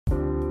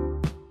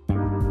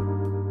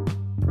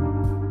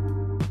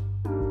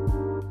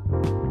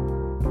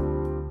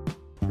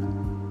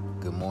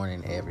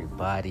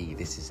everybody.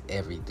 This is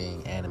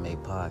Everything Anime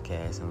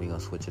Podcast, and we're going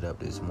to switch it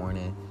up this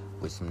morning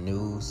with some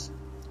news.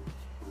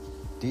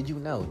 Did you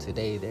know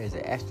today there's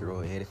an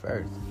asteroid headed for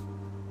Earth?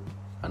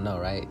 I know,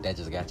 right? That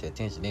just got your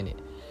attention, didn't it?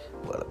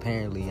 Well,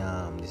 apparently,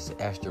 this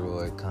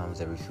asteroid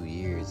comes every few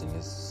years, and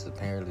it's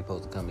apparently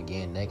supposed to come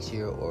again next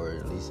year, or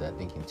at least I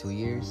think in 2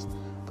 years.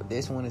 But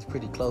this one is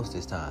pretty close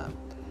this time.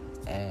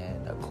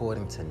 And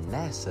according to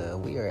NASA,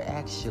 we are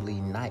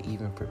actually not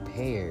even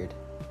prepared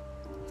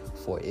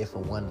for if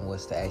one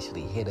was to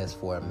actually hit us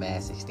for a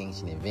mass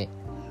extinction event.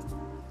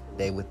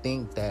 They would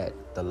think that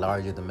the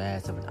larger the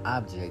mass of an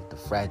object, the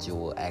fragile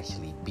will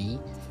actually be,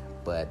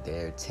 but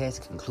their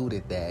tests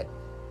concluded that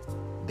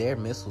their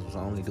missiles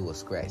will only do a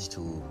scratch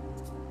to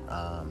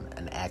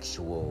an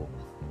actual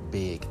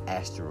big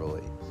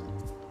asteroid.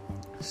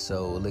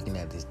 So looking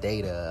at this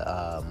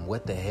data,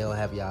 what the hell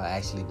have y'all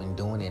actually been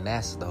doing in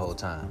NASA the whole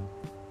time?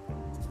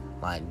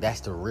 Like, that's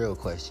the real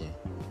question.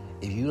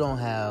 If you don't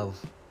have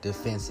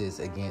defenses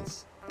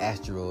against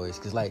asteroids,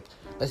 because, like,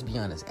 let's be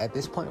honest, at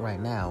this point right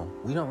now,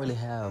 we don't really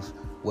have,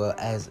 well,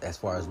 as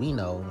far as we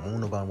know, I don't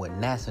know about what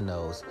NASA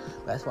knows,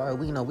 but as far as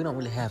we know, we don't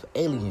really have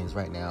aliens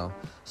right now.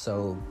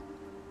 So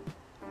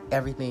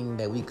everything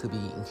that we could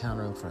be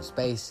encountering from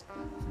space,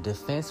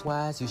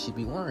 defense-wise, you should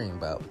be worrying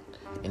about.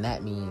 And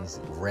that means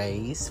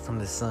rays from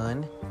the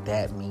sun,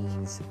 that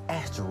means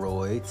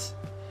asteroids,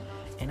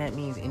 and that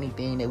means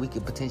anything that we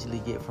could potentially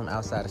get from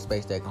outside of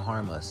space that can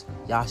harm us.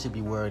 Y'all should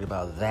be worried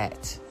about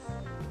that,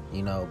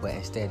 but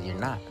instead you're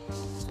not.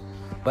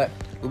 But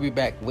we'll be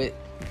back with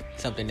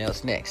something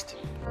else next.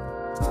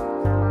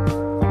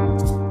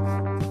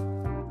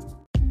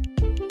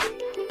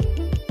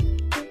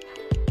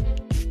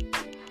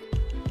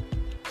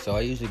 So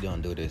I usually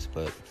don't do this,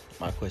 but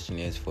my question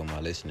is for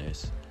my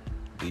listeners: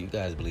 do you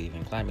guys believe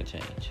in climate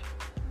change?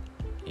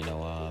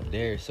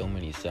 There are so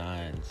many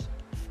signs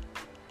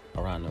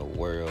around the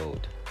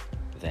world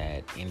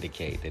that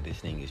indicate that this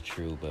thing is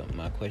true, but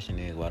my question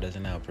is, why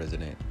doesn't our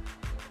president,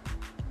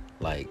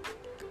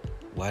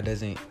 why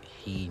doesn't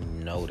he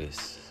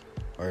notice,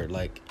 or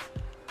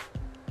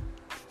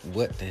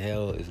what the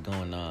hell is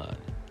going on,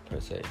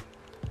 per se?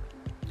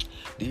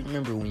 Do you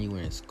remember when you were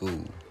in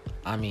school,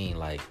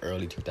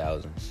 early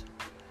 2000s,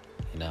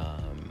 and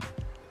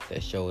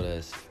that showed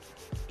us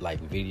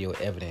video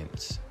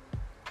evidence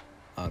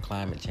on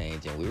climate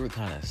change, and we were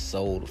kind of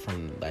sold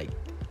from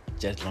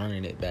just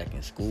learning it back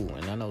in school?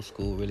 And I know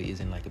school really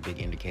isn't a big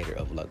indicator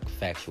of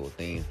factual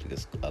things,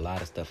 because a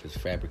lot of stuff is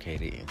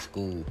fabricated in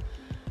school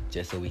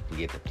just so we can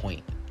get the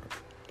point,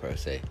 per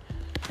se.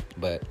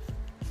 But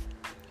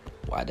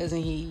why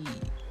doesn't he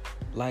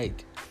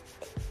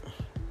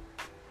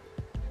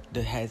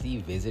has he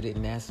visited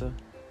NASA?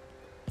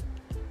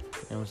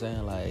 You know what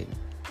I'm saying?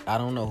 I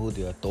don't know who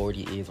the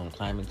authority is on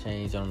climate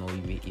change. I don't know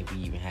if we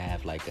even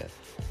have a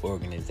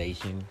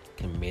organization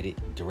committed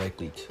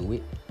directly to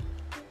it.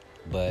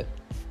 But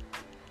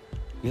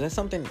is that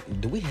something?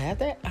 Do we have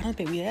that? I don't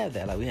think we have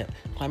that. We have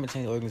climate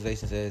change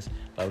organization says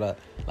blah blah.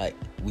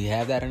 We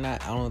have that or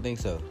not? I don't think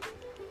so.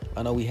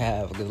 I know we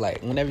have, because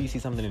whenever you see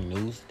something in the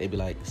news, they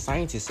be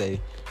scientists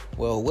say,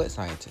 well, what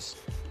scientists?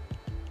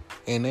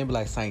 And they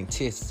be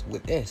scientists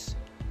with S.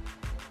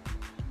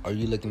 Are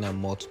you looking at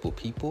multiple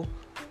people?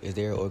 Is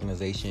there an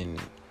organization?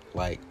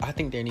 I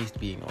think there needs to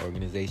be an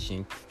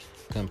organization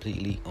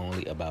completely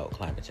only about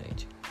climate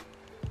change.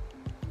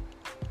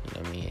 You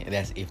know what I mean?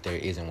 That's if there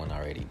isn't one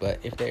already. But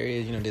if there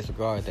is,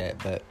 disregard that.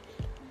 But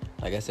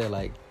like I said,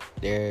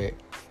 there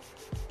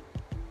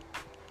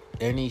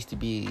needs to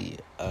be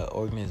an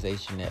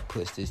organization that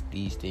puts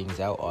these things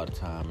out all the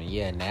time. And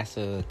yeah,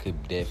 NASA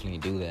could definitely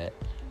do that,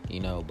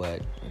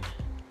 but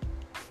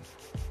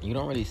you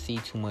don't really see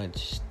too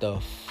much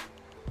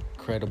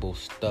credible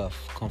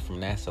stuff come from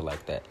NASA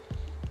like that.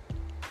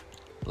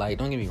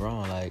 Don't get me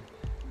wrong,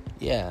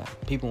 yeah,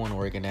 people want to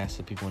work at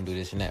NASA, people want to do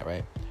this and that,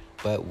 right?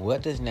 But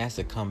what does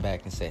NASA come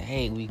back and say,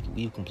 hey,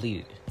 we've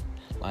completed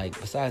it?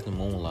 Besides the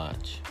moon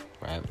launch,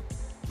 right?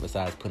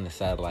 Besides putting a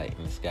satellite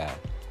in the sky,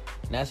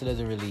 NASA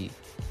doesn't really,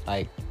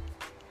 I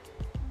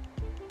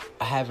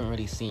haven't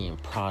really seen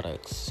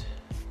products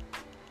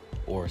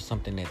or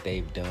something that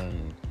they've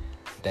done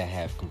that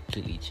have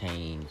completely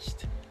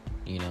changed,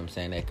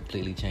 that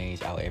completely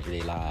changed our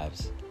everyday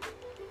lives.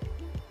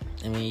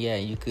 Yeah,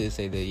 you could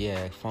say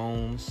that,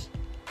 phones,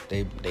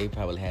 they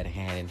probably had a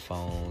hand in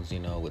phones,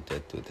 with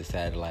the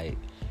satellite,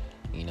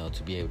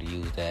 to be able to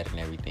use that and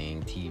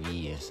everything,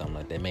 TV and something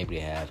like that. Maybe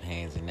they have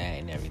hands in that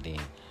and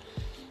everything.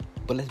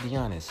 But let's be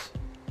honest,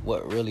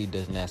 what really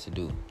does NASA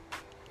do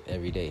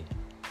every day?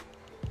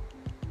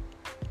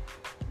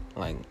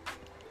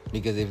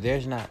 Because if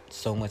there's not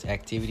so much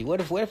activity,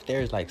 what if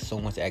there's so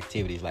much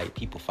activities,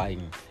 people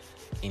fighting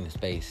in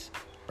space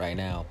right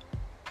now,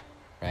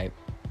 right?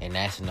 And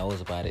NASA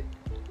knows about it,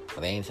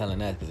 but they ain't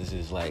telling us, because this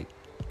is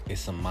it's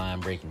some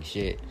mind-breaking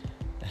shit.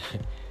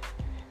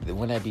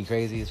 Wouldn't that be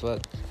crazy as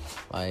fuck?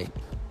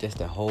 Just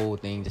the whole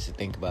thing, just to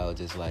think about,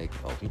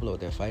 people over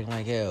there fighting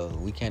like hell.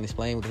 We can't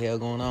explain what the hell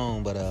going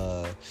on, but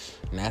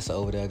NASA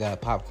over there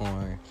got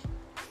popcorn,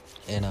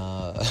 and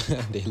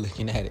they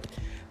looking at it.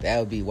 That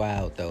would be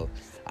wild, though.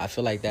 I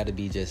feel like that'd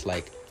be just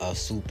like a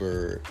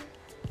super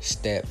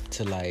step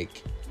to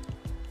like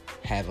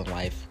having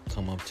life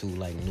come up to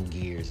like new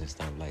gears and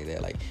stuff like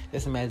that. Like,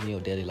 just imagine your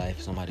daily life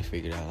if somebody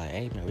figured out like,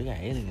 hey man, we got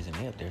aliens and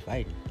they up there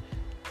fighting.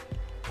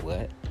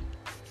 What?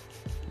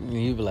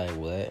 You be like,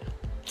 what?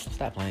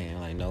 Stop playing.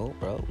 Like, no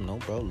bro,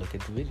 look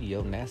at the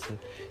video, NASA.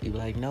 You be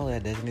like, no,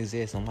 that doesn't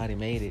exist. Somebody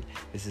made it.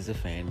 This is a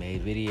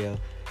fan-made video.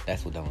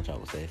 That's what Donald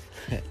Trump would say.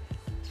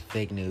 It's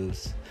fake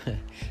news.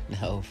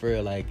 No, for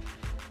real, like,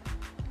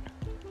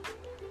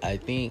 I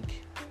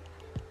think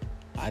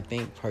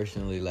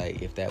personally,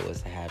 like, if that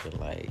was to happen,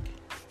 like,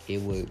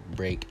 it would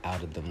break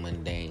out of the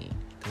mundane.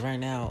 Because right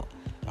now,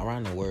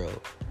 around the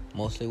world,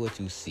 mostly what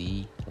you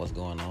see, what's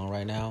going on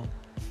right now,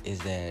 is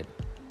that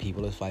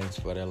people are fighting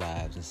for their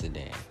lives in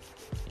Sudan.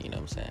 You know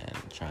what I'm saying?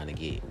 Trying to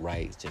get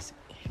rights, just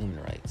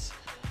human rights.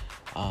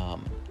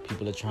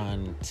 People are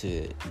trying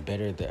to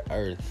better the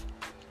earth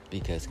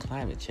because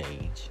climate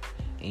change.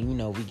 And you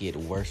know, we get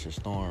worse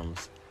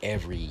storms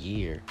every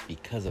year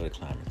because of the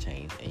climate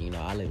change. And you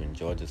know, I live in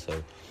Georgia,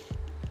 so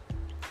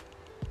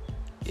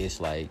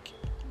it's like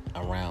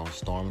around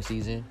storm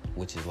season,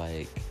 which is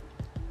like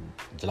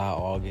July,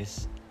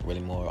 August, really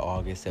more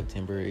August,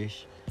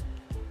 September-ish.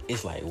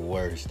 It's like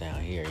worse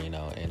down here, you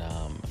know.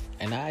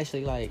 And I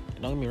actually, like,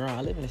 don't get me wrong,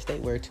 I live in a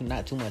state where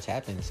not too much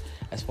happens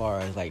as far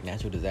as like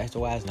natural disaster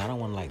wise, and I don't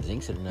want to like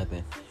jinx it or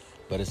nothing,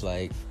 but it's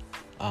like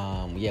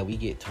yeah, we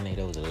get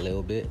tornadoes a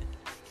little bit,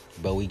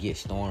 but we get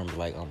storms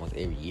like almost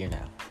every year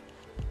now,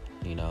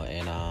 you know.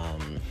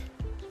 And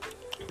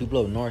people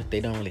up north, they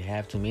don't really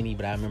have too many,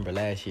 but I remember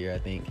last year, I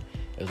think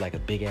it was like a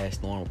big ass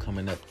storm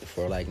coming up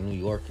for like New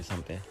York or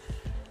something,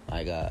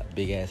 like a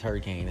big ass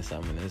hurricane or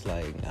something. And it's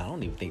like, I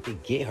don't even think they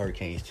get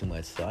hurricanes too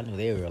much, so I knew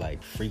they were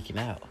like freaking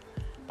out.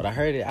 But I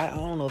heard it, I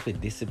don't know if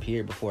it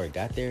disappeared before it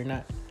got there or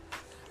not,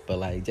 but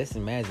like, just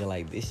imagine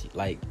like this,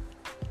 like,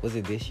 was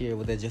it this year?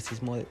 Was that Jussie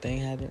Smollett thing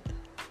happened?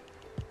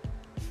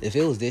 If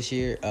it was this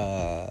year,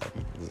 I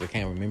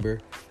can't remember,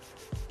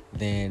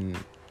 then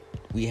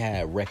we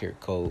had record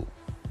cold,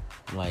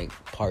 like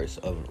parts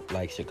of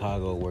like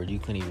Chicago where you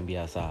couldn't even be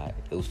outside.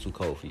 It was too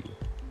cold for you.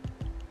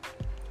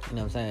 You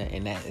know what I'm saying?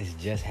 And that is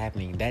just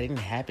happening. That didn't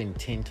happen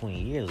 10,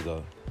 20 years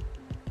ago.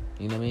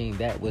 You know what I mean?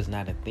 That was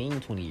not a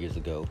thing 20 years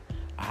ago.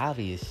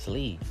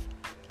 Obviously,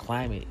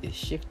 climate is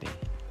shifting.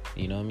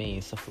 You know what I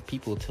mean? So for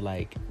people to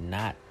like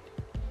not,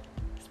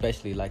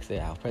 especially like say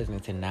our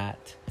president, to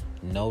not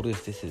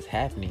notice this is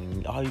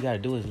happening, all you gotta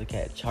do is look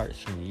at charts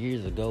from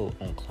years ago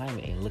on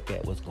climate and look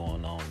at what's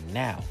going on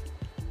now.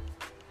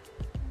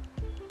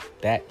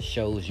 That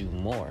shows you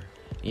more.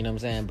 You know what I'm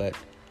saying? But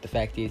the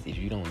fact is, if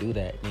you don't do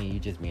that, then you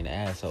just be an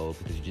asshole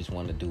because you just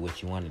want to do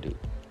what you want to do.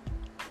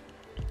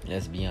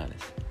 Let's be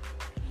honest.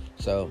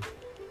 So,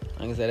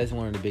 like I said, that's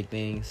one of the big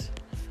things.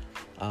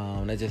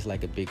 That's just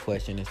like a big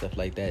question and stuff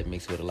like that,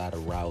 mixed with a lot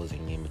of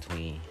rousing in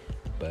between.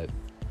 But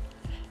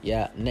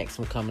yeah, next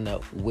we're coming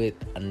up with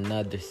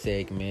another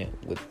segment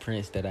with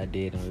Prince that I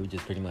did, and we were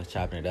just pretty much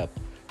chopping it up,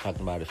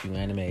 talking about a few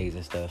animes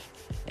and stuff,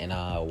 and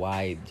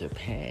why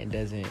Japan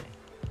doesn't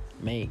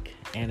make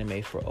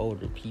anime for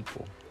older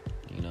people,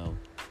 you know.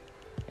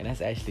 And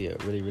that's actually a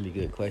really, really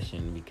good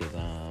question because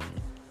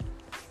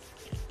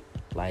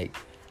like,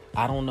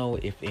 I don't know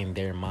if in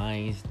their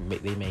minds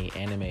they made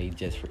anime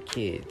just for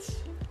kids.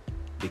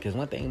 Because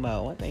one thing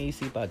you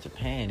see about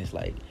Japan is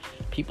like,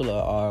 people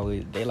are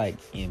always, they like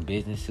in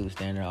business suits,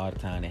 standing there all the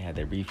time. They have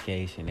their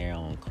briefcase and they're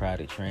on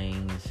crowded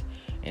trains,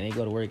 and they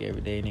go to work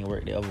every day and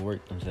they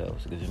overwork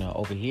themselves. Because, you know,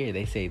 over here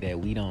they say that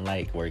we don't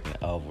like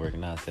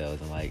overworking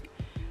ourselves, and like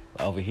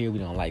over here we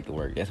don't like the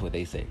work. That's what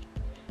they say,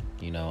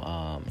 you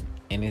know.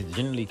 And it's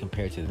generally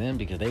compared to them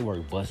because they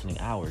work bustling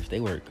hours.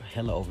 They work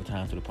hella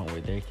overtime to the point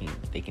where they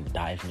can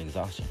die from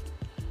exhaustion.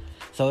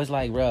 So it's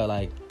like, bro,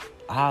 like,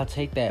 I'll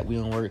take that we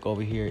don't work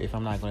over here if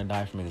I'm not going to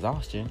die from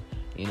exhaustion,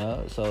 you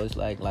know? So it's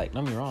like, don't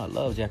get me wrong, I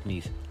love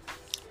Japanese.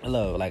 I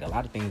love, like, a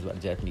lot of things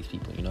about Japanese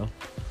people, you know?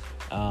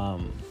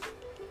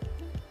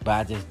 But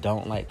I just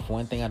don't like, for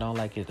one thing I don't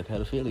like is the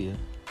pedophilia,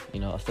 you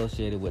know,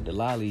 associated with the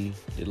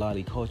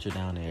lolly culture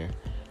down there,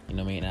 you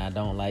know what I mean? And I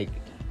don't like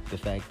the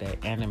fact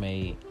that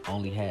anime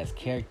only has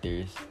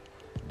characters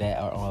that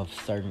are of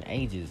certain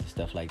ages and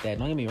stuff like that.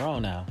 Don't get me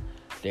wrong now,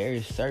 there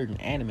is certain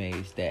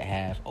animes that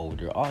have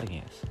older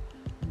audience.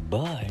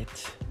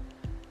 But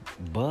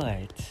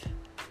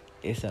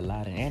it's a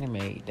lot of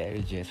anime that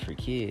is just for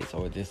kids,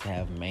 or just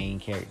have main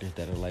characters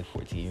that are like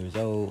 14 years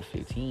old,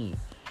 15,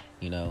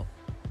 you know.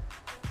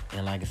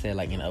 And like I said,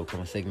 like in the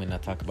upcoming segment, I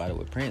talk about it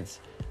with Prince.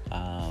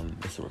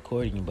 It's a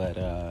recording, but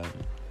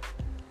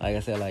like I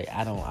said, like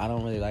I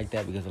don't really like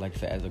that because, like I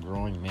said, as a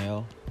growing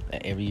male,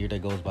 every year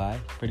that goes by,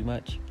 pretty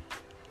much,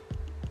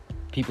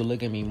 people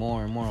look at me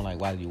more and more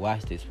like, why did you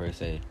watch this, per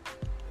se?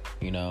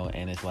 You know,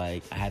 and it's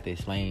like I have to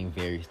explain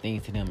various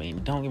things to them.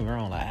 And don't get me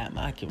wrong, like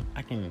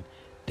I can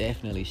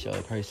definitely show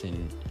a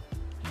person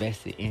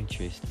vested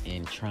interest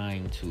in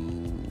trying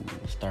to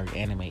start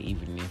anime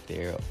even if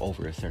they're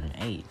over a certain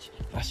age.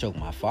 I showed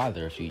my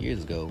father a few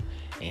years ago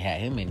and had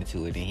him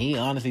into it, and he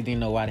honestly didn't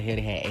know why the hell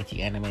they had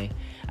ecchi anime.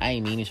 I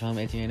ain't mean to show him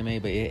ecchi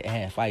anime, but it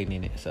had fighting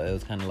in it, so it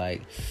was kind of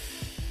like,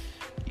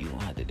 you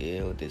don't have to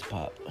deal with this,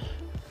 pop.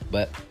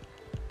 But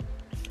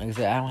like I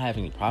said, I don't have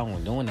any problem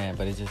with doing that,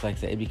 but it's just like I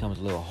said, it becomes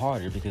a little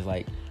harder because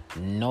like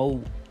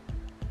no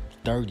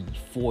 30,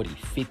 40,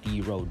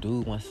 50-year-old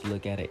dude wants to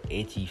look at an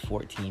ecchi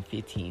 14,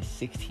 15,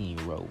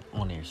 16-year-old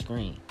on their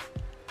screen.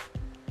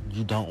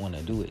 You don't want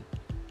to do it,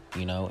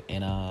 you know?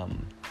 And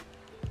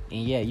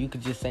yeah, you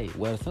could just say,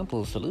 well, the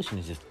simple solution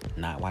is just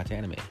not watch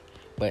anime.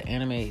 But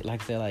anime,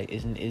 like I said, like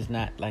it's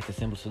not like a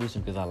simple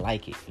solution because I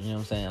like it. You know what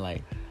I'm saying?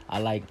 Like, I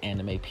like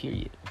anime,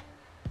 period.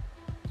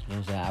 You know what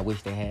I'm saying? I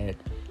wish they had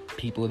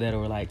people that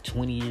were like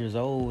 20 years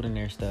old in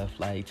their stuff,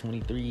 like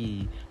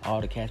 23, all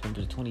the cast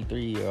members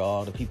 23, or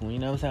all the people, you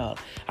know what I'm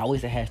saying? I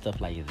wish they had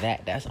stuff like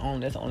that. That's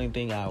the only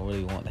thing I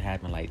really want to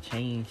happen, like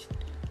change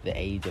the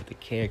age of the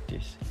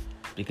characters,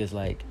 because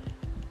like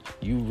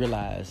you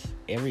realize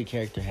every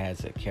character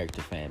has a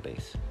character fan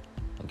base,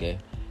 okay?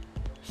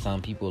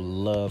 Some people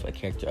love a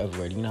character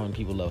everywhere. Do you know how many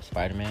people love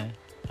Spider-Man?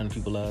 How many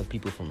people love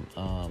people from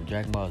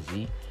Dragon Ball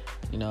Z?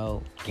 You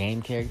know,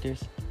 game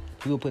characters.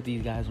 People put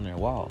these guys on their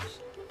walls.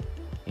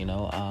 You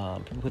know,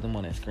 people put them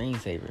on their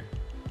screensaver,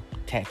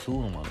 tattoo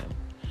them on them.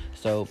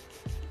 So,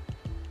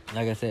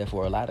 like I said,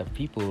 for a lot of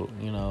people,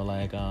 you know,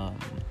 like,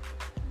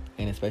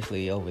 and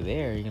especially over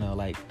there, you know,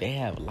 like, they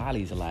have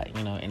lollies a lot,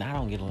 you know, and I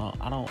don't get along.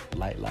 I don't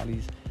like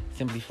lollies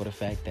simply for the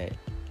fact that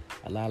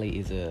a lolly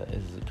is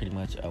pretty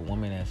much a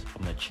woman that's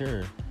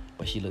mature,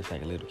 but she looks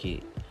like a little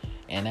kid.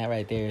 And that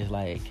right there is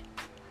like,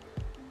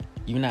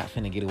 you're not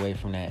finna get away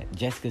from that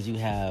just because you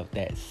have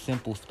that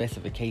simple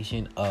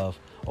specification of,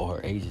 oh,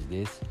 her age is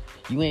this.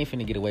 You ain't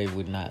finna get away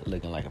with not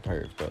looking like a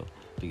perv, bro.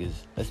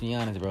 Because let's be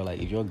honest, bro,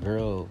 like if your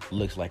girl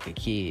looks like a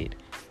kid,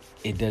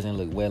 it doesn't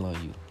look well on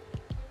you.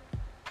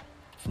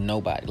 For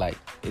nobody. Like,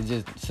 it's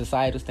just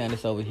societal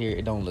standards over here,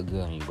 it don't look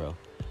good on you, bro. You know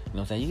what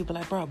I'm saying? You can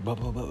be like, bro,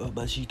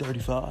 but she's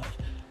 35.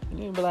 And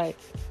you can be like,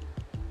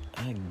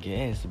 I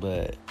guess,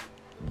 but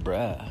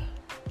bruh,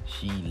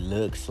 she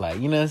looks like,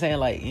 you know what I'm saying?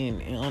 Like, and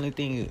the only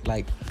thing,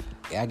 like,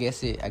 I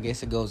guess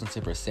it goes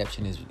into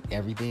perception is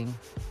everything.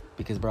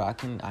 Because, bro, I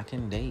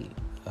can date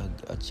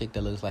a chick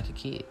that looks like a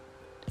kid.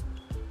 You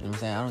know what I'm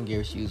saying? I don't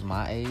care if she's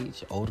my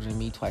age, older than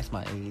me, twice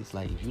my age.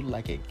 Like, if you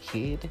like a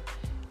kid,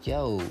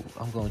 yo,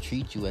 I'm gonna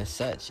treat you as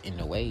such in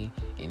a way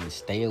and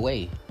stay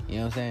away. You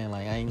know what I'm saying?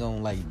 Like, I ain't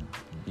gonna, like,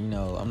 you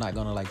know, I'm not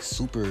gonna, like,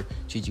 super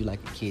treat you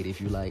like a kid.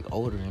 If you, like,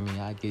 older than me,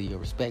 I give you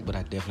respect, but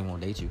I definitely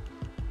won't date you.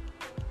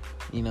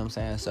 You know what I'm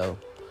saying? So,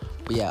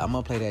 but yeah, I'm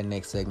gonna play that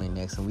next segment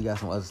next, and we got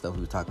some other stuff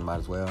we were talking about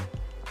as well.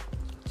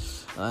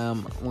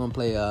 I'm gonna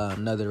play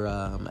another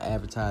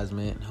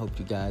advertisement. Hope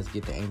you guys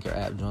get the Anchor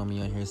app. Join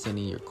me on here, send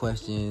in your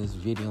questions,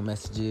 video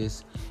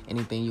messages,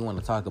 anything you want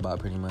to talk about,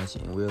 pretty much,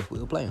 and we'll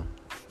play them.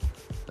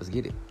 Let's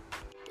get it.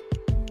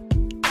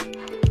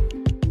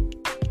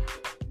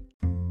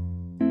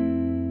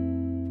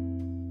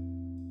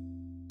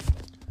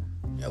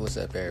 Yo, what's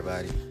up,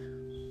 everybody?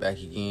 Back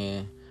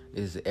again.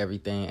 This is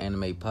Everything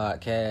Anime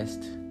Podcast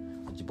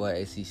with your boy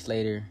AC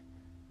Slater,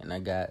 and I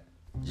got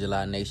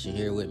July Nation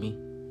here with me.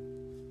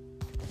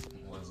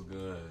 What's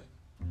good?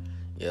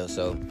 Yo,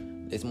 so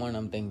this morning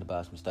I'm thinking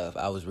about some stuff.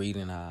 I was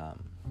reading a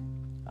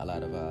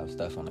lot of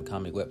stuff on the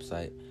comic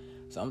website.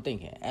 So I'm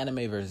thinking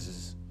anime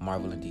versus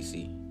Marvel and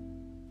DC.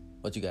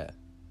 What you got?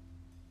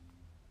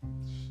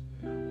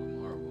 Yeah,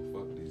 Marvel,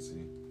 fuck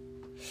DC.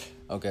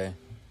 Okay.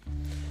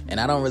 And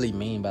I don't really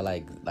mean by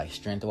like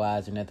strength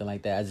wise or nothing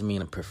like that. I just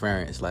mean a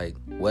preference. Like,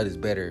 what is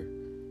better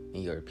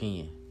in your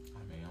opinion? I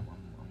mean,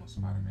 I'm a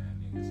Spider-Man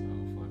nigga, so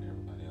fuck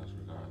everybody else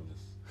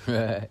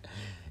regardless.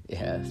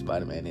 Yeah,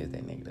 Spider-Man is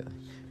that nigga though.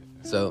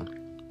 So,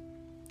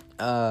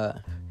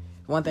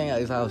 one thing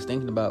I was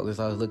thinking about was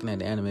I was looking at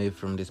the anime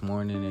from this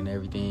morning and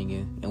everything,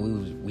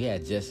 and we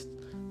had just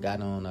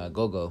got on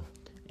GoGo,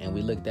 and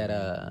we looked at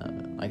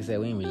like I said,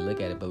 we didn't really look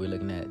at it, but we're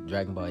looking at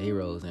Dragon Ball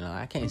Heroes, and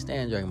I can't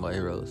stand Dragon Ball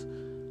Heroes.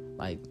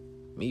 Like,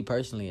 me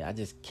personally, I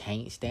just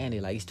can't stand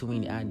it. Like, it's too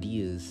many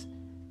ideas.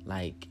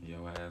 Like,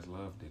 your ass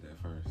loved it at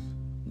first.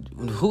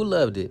 Who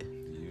loved it?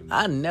 You.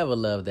 I never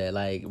loved that.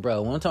 Like,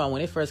 bro, one time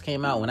when it first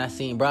came out, when I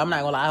seen, bro, I'm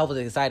not gonna lie, I was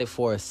excited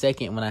for a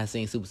second when I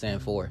seen Super Saiyan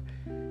 4.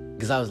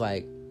 Because I was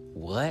like,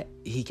 what?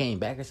 He came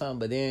back or something?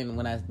 But then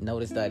when I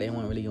noticed that they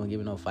weren't really gonna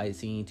give it no fight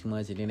scene too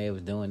much, and then they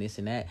was doing this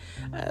and that,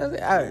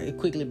 I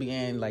quickly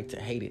began, like, to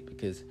hate it,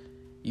 because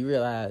you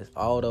realize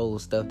all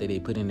those stuff that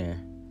they put in there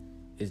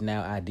is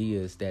now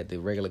ideas that the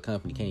regular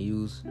company can't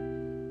use.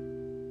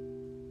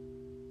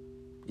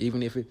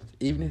 Even if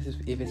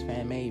it's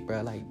fan made,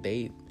 bro, like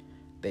they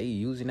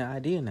using the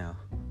idea now.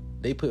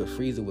 They put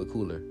Frieza with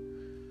Cooler.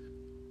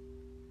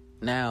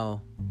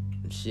 Now,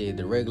 shit,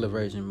 the regular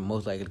version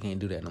most likely can't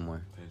do that no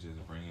more. They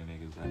just bringing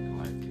niggas back to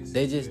life.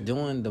 They just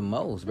doing the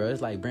most, bro.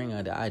 It's like bringing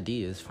out the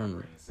ideas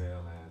from. Cell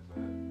ass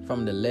back.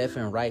 from the left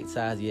and right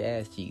sides of your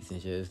ass cheeks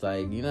and shit. It's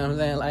like, you know what I'm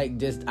saying? Like,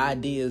 just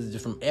ideas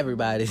just from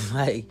everybody. It's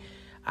like,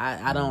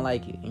 I don't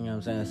like it. You know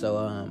what I'm saying?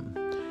 So,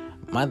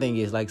 my thing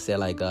is, like I said,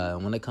 like,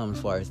 when it comes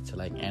far as to,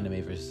 like,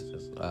 anime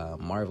versus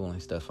Marvel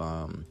and stuff,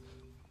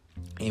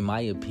 in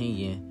my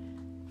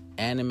opinion,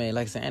 anime, like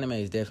I said, anime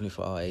is definitely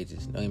for all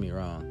ages. Don't get me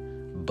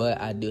wrong.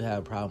 But I do have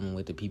a problem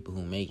with the people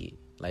who make it.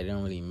 Like, they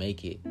don't really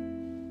make it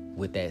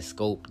with that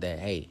scope that,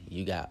 hey,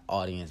 you got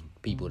audience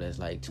people that's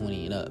like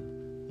 20 and up.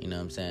 You know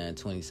what I'm saying?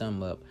 20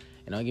 something up.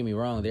 And don't get me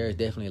wrong, there's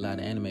definitely a lot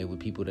of anime with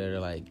people that are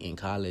like in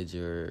college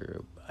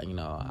or, you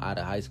know, out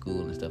of high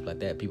school and stuff like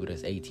that. People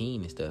that's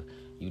 18 and stuff.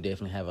 You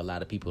definitely have a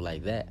lot of people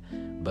like that.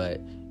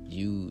 But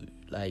you,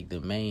 like,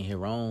 the main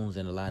heroes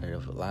in a lot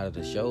of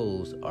the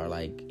shows are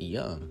like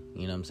young.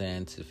 You know what I'm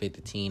saying? To fit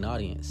the teen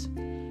audience.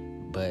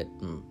 But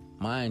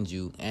mind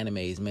you, anime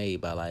is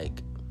made by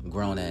like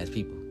grown ass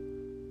people.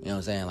 You know what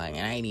I'm saying? Like,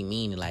 and I ain't even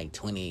mean like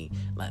 20,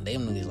 like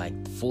them niggas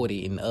like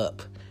 40 and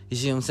up. You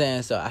see what I'm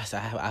saying? So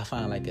I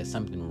find like there's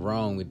something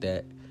wrong with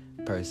that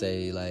per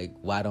se. Like,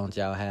 why don't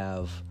y'all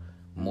have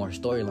more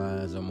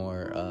storylines or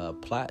more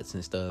plots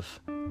and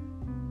stuff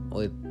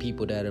with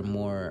people that are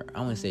more,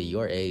 I wouldn't say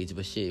your age,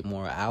 but shit,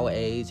 more our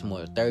age,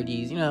 more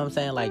 30s. You know what I'm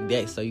saying? Like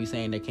that. So you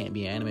saying there can't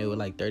be an anime with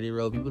like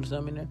 30-year-old people or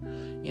something in there?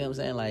 You know what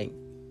I'm saying?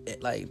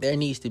 Like there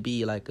needs to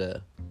be like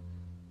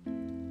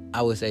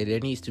I would say there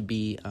needs to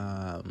be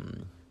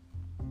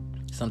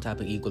some type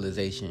of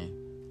equalization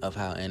of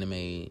how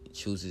anime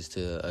chooses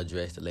to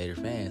address the later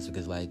fans.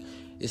 Because, like,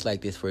 it's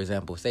like this, for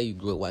example, say you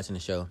grew up watching the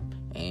show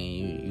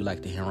and you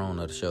like the heroine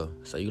of the show,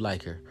 so you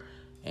like her,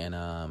 and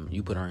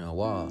you put her on your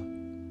wall.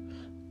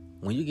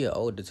 When you get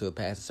older to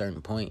past a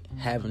certain point,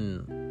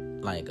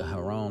 having like a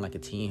heroine, like a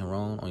teen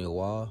heroine on your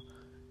wall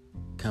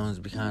comes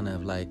be kind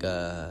of like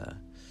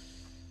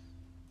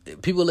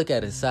people look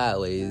at it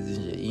sideways,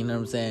 you know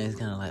what I'm saying? It's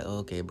kind of like,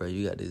 okay, bro,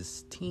 you got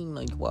this teen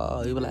like,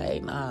 wow. You be like, hey,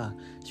 nah,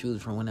 she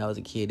was from when I was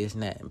a kid, this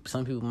and that.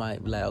 Some people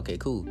might be like, okay,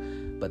 cool.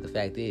 But the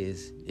fact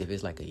is, if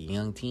it's like a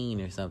young teen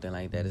or something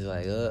like that, it's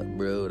like,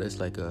 bro, that's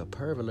like a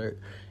perv alert,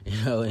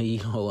 you know, and you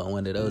don't want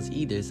one of those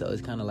either. So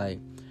it's kind of like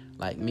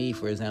me,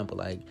 for example,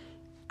 like,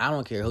 I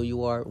don't care who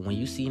you are, when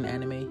you see an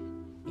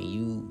anime and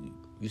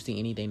you see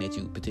anything that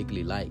you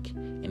particularly like,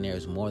 and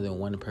there's more than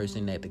one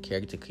person that the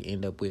character could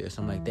end up with or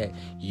something like that,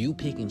 you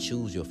pick and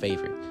choose your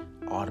favorite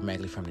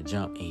automatically from the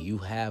jump, and you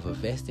have a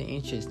vested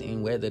interest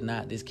in whether or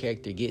not this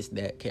character gets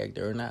that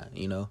character or not,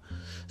 you know?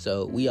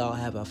 So we all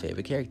have our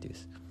favorite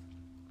characters.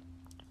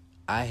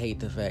 I hate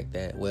the fact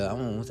that, well, I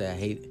don't want to say I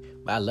hate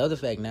it, but I love the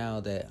fact now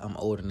that I'm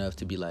old enough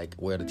to be like,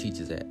 where the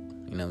teacher's at?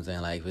 You know what I'm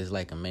saying? Like, if it's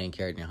like a main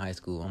character in high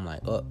school, I'm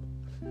like, oh,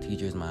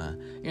 teacher's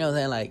mine. You know what I'm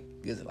saying? Like,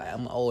 it's like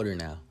I'm older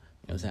now.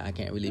 You know what I'm saying? I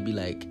can't really be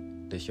like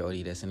the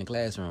shorty that's in the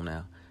classroom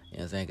now. You know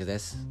what I'm saying?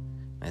 Because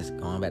that's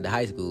going back to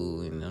high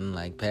school, and I'm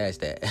like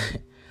past that.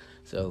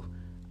 So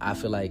I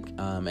feel like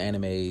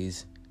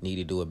animes need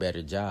to do a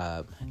better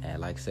job at,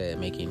 like I said,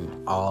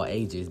 making all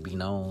ages be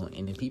known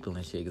in the people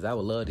and shit. Because I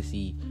would love to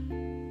see,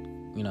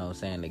 you know what I'm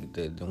saying,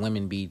 the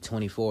women be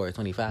 24 or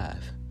 25.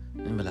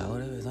 And be like, oh,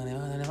 there's only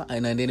 25.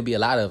 And then there'd be a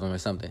lot of them or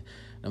something. You know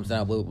what I'm saying?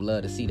 I would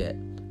love to see that.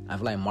 I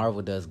feel like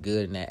Marvel does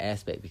good in that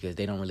aspect because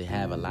they don't really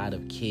have a lot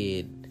of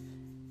kid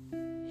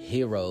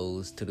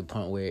heroes to the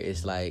point where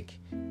it's like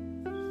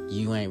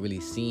you ain't really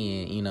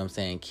seeing, you know what I'm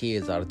saying,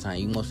 kids all the time.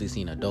 You mostly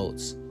seeing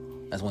adults.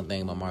 That's one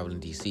thing about Marvel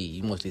and DC.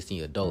 You mostly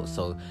see adults.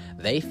 So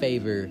they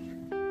favor,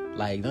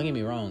 like, don't get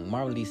me wrong,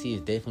 Marvel and DC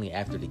is definitely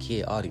after the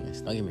kid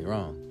audience. Don't get me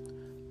wrong.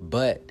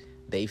 But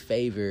they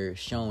favor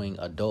showing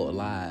adult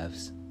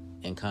lives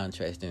in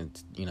contrast,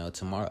 you know,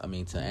 to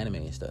anime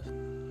and stuff. You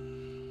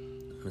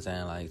know what I'm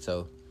saying? Like,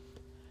 so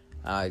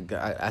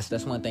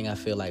that's one thing I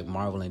feel like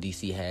Marvel and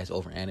DC has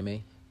over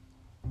anime.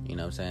 You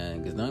know what I'm saying?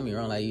 Because don't get me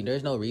wrong, like,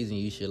 there's no reason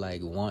you should,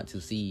 like, want to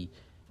see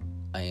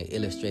an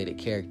illustrated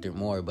character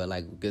more. But,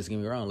 like, just get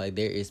me wrong, like,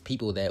 there is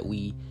people that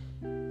we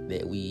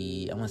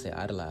I want to say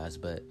idolize,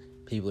 but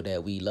people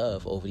that we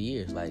love over the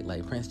years.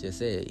 Like Prince just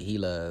said, he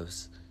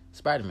loves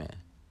Spider-Man.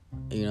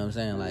 You know what I'm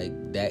saying?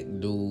 Like, that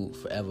dude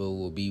forever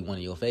will be one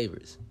of your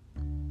favorites.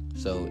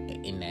 So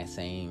in that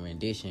same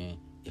rendition,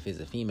 if it's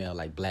a female,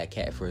 like Black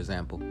Cat, for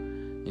example,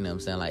 you know what I'm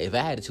saying? Like, if I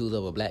had to choose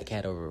over Black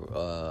Cat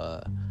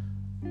over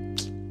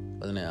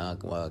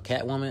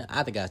Catwoman,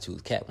 I think I'd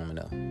choose Catwoman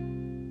though,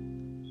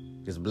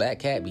 because Black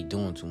Cat be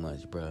doing too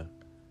much, bro.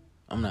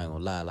 I'm not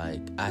gonna lie,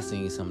 like, I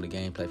seen some of the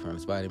gameplay from the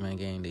Spider-Man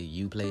game that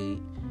you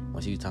played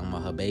when she was talking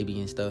about her baby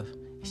and stuff.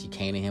 She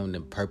came to him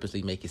to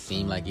purposely make it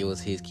seem like it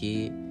was his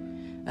kid.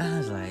 I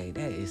was like,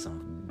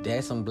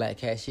 that's some Black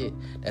Cat shit.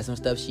 That's some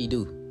stuff she do.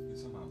 You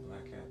talking about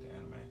Black Cat, the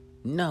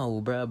anime?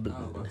 No, bro. I was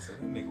about to say,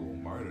 that nigga will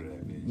murder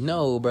that bitch.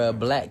 No, bro.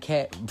 Black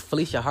Cat,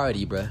 Felicia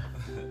Hardy, bro.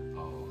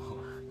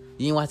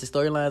 You didn't watch the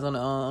storylines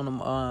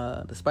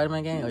on the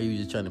Spider-Man game, or you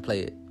just trying to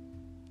play it?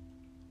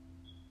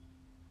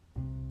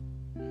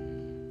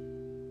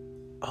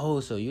 Oh,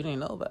 so you didn't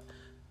know about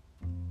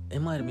it?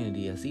 Might have been a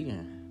DLC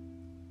then.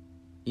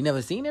 You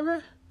never seen it,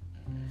 bro?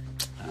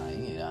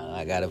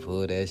 I gotta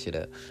pull that shit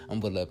up. I'm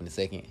gonna pull it up in a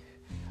second.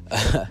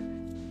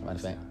 Matter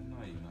of fact. No,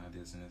 you not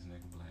dissing this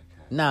nigga Black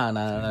Cat.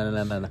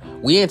 No.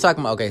 We ain't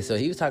talking about. Okay, so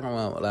he was talking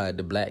about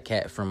the Black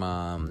Cat from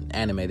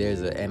anime.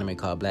 There's an anime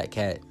called Black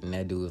Cat, and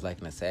that dude was like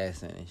an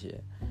assassin and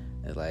shit.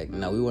 It's like,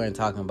 no, we weren't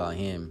talking about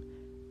him.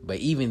 But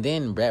even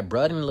then, Brad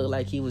Brudden looked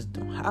like he was.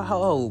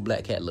 How old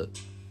Black Cat look?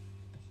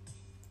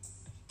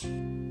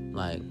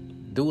 Like,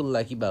 dude look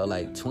like he about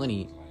like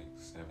 20. Like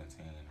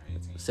 17 or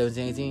 18.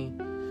 17,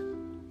 18?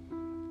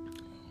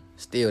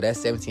 Still,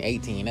 that's 17,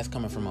 18. That's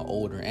coming from an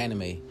older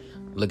anime.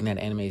 Looking at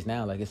animes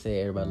now, like I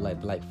said, everybody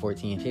like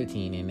 14,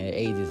 15, and their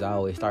ages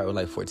always start with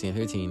like 14,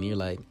 15. And you're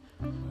like,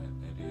 But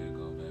they did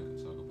go back and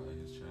talk about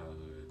his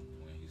childhood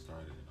when he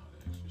started and all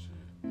that extra shit.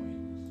 When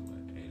he was,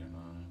 what, 8 or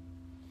 9?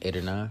 8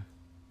 or 9?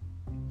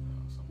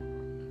 Somewhere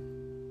around there.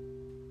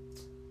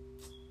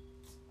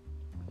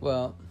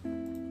 Well, Might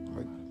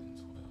have been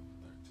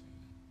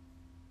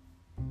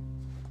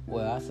 12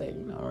 or 13. I say,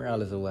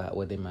 regardless of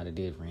what they might have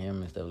did for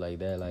him and stuff like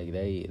that, like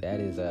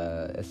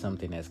that's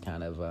something that's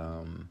kind of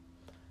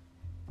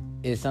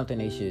it's something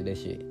they should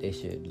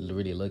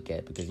really look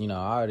at, because I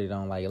already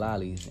don't like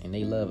lollies and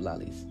they love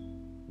lollies.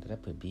 Did I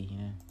put B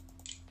here?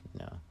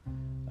 No.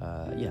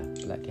 Yeah,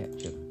 Black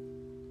Cat. Sure.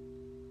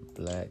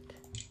 Black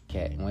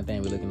Cat. One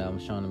thing we're looking up, I'm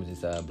showing them is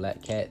this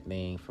Black Cat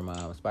thing from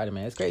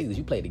Spider-Man. It's crazy because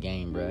you played the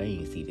game, bro. I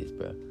ain't see this,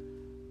 bro.